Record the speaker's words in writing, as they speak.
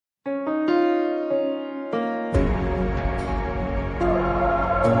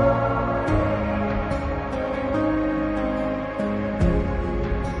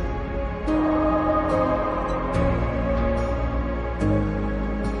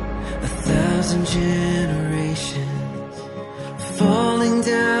1,000 generations falling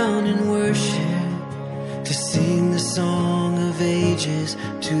down in worship to sing the song of ages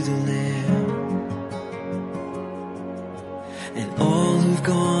to the Lamb. And all who've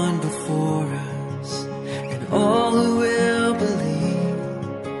gone before us and all who will believe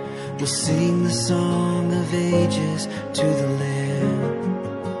will sing the song of ages to the Lamb.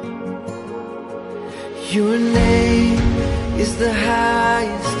 Your name is the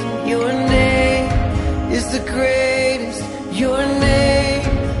highest, your name is the greatest, your name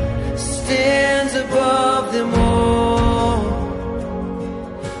stands above them all.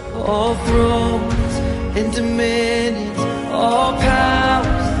 All thrones and dominions, all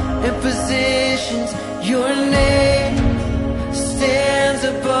powers and positions, your name stands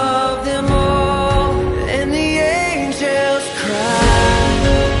above them all. And the angels cry,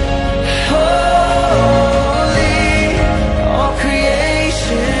 holy, all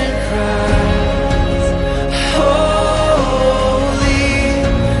creation cries, holy,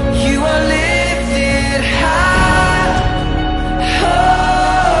 you are lifted high,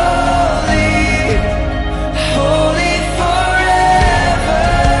 holy, holy forever.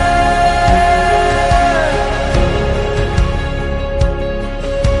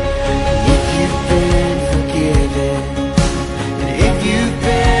 If you've been forgiven, and if you've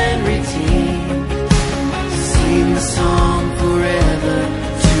been redeemed, sing the song forever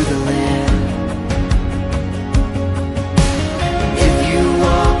to the Lamb. If you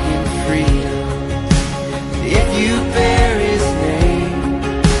walk in freedom, if you bear His name,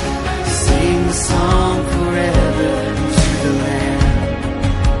 sing the song forever to the Lamb.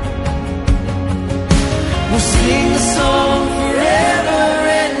 We'll sing the song forever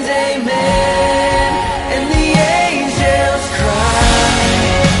and amen. And the angels cry,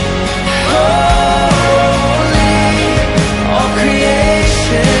 holy, all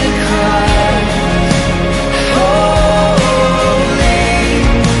creation cries, holy,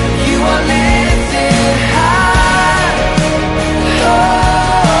 you are lifted high,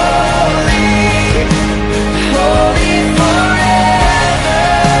 holy, holy forever.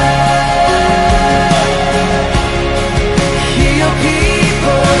 Hear your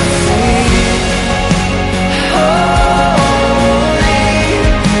people sing, holy,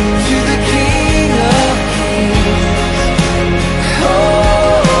 to the King of Kings,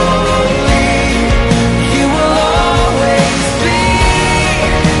 holy, you will always be,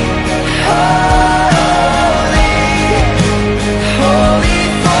 holy, holy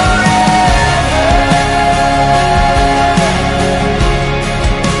forever.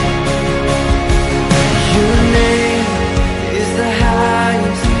 Your name is the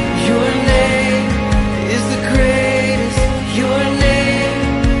highest, your name is the greatest, your name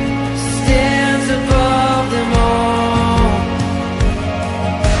stands above them all.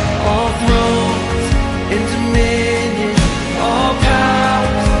 All thrones and dominions, all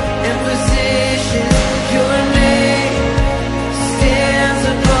powers and positions, your name stands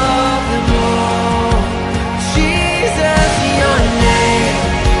above them all. Jesus, your name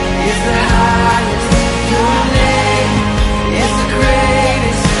is the highest, your name is the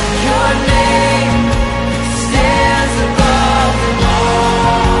greatest, your name stands above them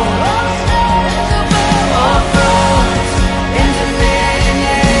all. All thrones and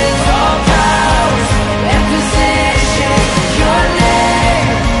dominions, all powers and positions, your name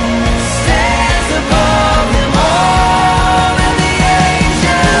stands above them all. And the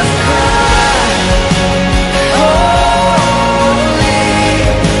angels cry, holy,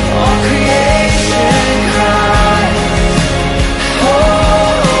 all creation cries,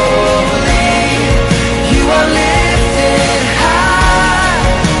 holy, you are lifted high,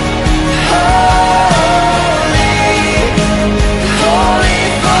 holy, holy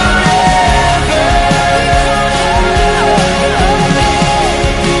forever.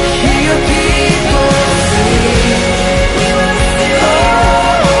 Hear your people sing,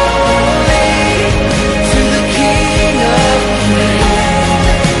 holy, to the King of Kings,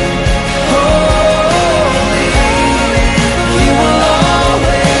 holy, you will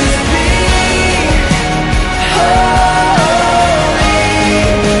always be, holy,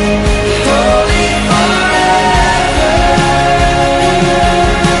 holy forever.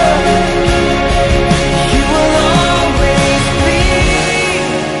 You will always be,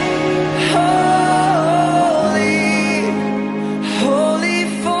 holy, holy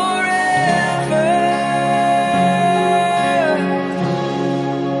forever.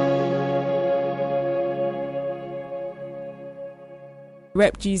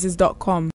 repjesus.com